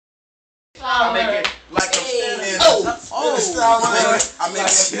I make it like I'm standing. I make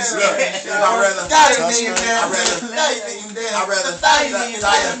it piece up. I'd rather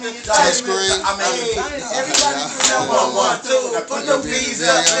everybody from that 112. Put them bees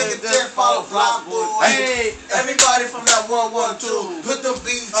up, nigga. Just follow Blocc Boiiz. Hey, everybody from that 112. Put them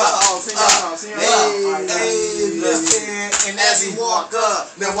bees up. Hey, listen. And as he walk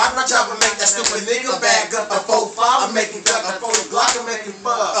up, now watch my chopper make that stupid nigga back up the 4-5. I'm making cut the 4 Glock and making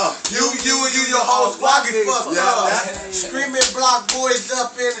fuck. You, your whole squad get fucked up. Screaming Blocc Boiiz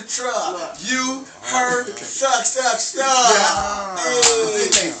up in the truck. You, her, suck.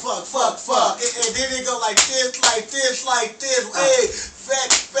 Hey, fuck. And then it go like this. Hey,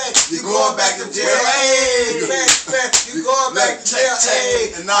 fact. You going back to jail. Hey, fact. You going back to jail.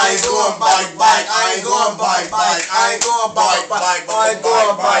 Hey, and I ain't going bike. I ain't going bike.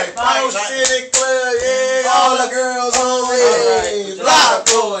 Post City Club, yeah. All the girls on me. Blocc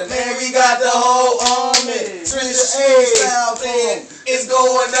Boiiz, man, we got the whole army. Switch style thing. It's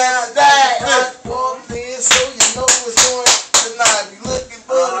going down that. Walked in, so you know what's going tonight. We looking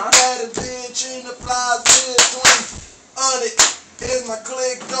for the better bitch in the flies with 20 on it. Here's my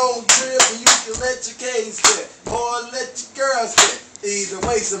click, don't trip, and you can let your case fit, or let your girl sit. Either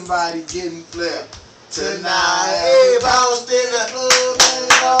way, somebody getting flipped tonight. Hey, bounced in the club,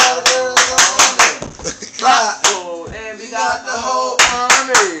 and all the girls on it. Blocc Boiiz, and we got the whole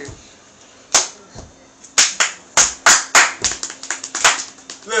army.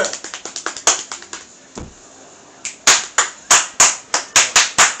 Look.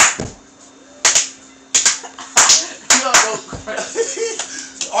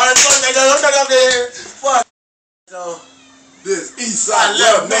 All the fun they don't there. Fuck. This Eastside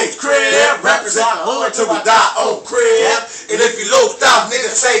love make crib. Represent the hood till we die on crib. And if you low stop,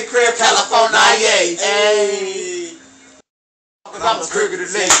 niggas say crib, California, hey. Cause I'm a cricket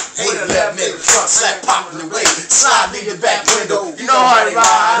late. Hate a left nigga, truck slap popping away. Slide in your back window. You know how they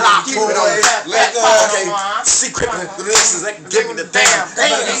ride. Keep it on back pocket. Secret releases, they can give me the damn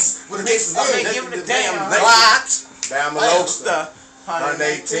things. With the cases, I ain't giving the damn blocks. Down below stuff.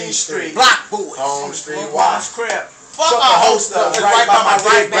 118th Street, Blocc Boiiz, Home Street, Wash Crib. Fuck a hoster, right by my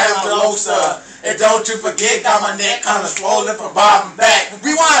right, down the holster. And don't you forget, got my neck kinda swollen from bottom back.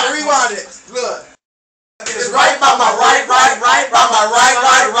 Rewind it. Look. It's right by my right by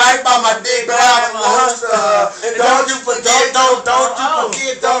my dick down the holster. And don't you forget, don't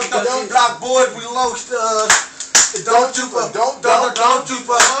Blocc Boiiz, we loaster. Don't you fuck a holster.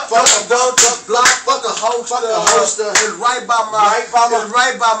 It's right by my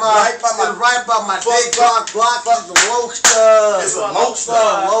dick. Blocc is a loaster. It's a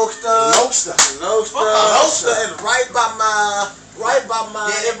loaster. It's right by my. Keep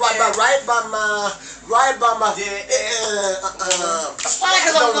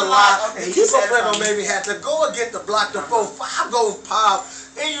up playing on maybe had to go and get the block. The 4-5 go pop.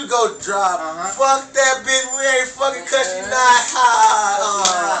 And you go drop. Fuck that bitch, we ain't fucking cause she not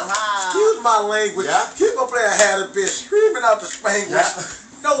high. Excuse my language. Keep up playing had a bitch screaming out the Spanglish.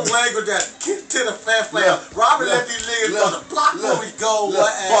 No language that kick to the fanfare. Robin let these niggas on the block where we go.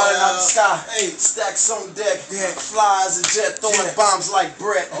 Falling out the sky. Hey, stacks on deck. Flies and jet throwing bombs like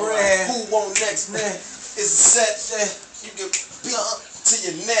Brett. Who won next, man? It's a set. You can beat to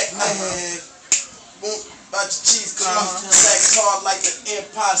your neck, man. About your cheese clown, stacks hard like the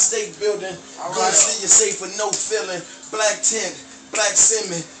Empire State Building. Gonna see you safe with no feeling. Black tent, black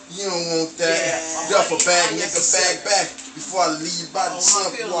cement, you don't want that. Duffel bag, nigga, bag back. Before I leave by the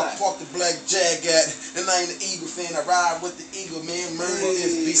jump, I park the black Jag at. And I ain't an Eagle fan, I ride with the Eagle, man. Murder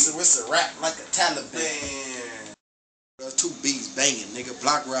this beast, so it's a rap like a Taliban. Two beats banging, nigga.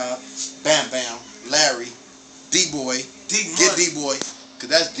 Block Rob, Bam Bam, Larry, D-Boy, get D-Boy. Cause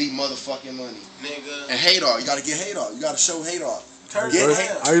that's D motherfucking money. Nigga. And Hadar, you gotta get Hadar. You gotta show Hadar.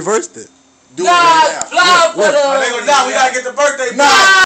 I reversed it. Do it right now. We gotta get the birthday.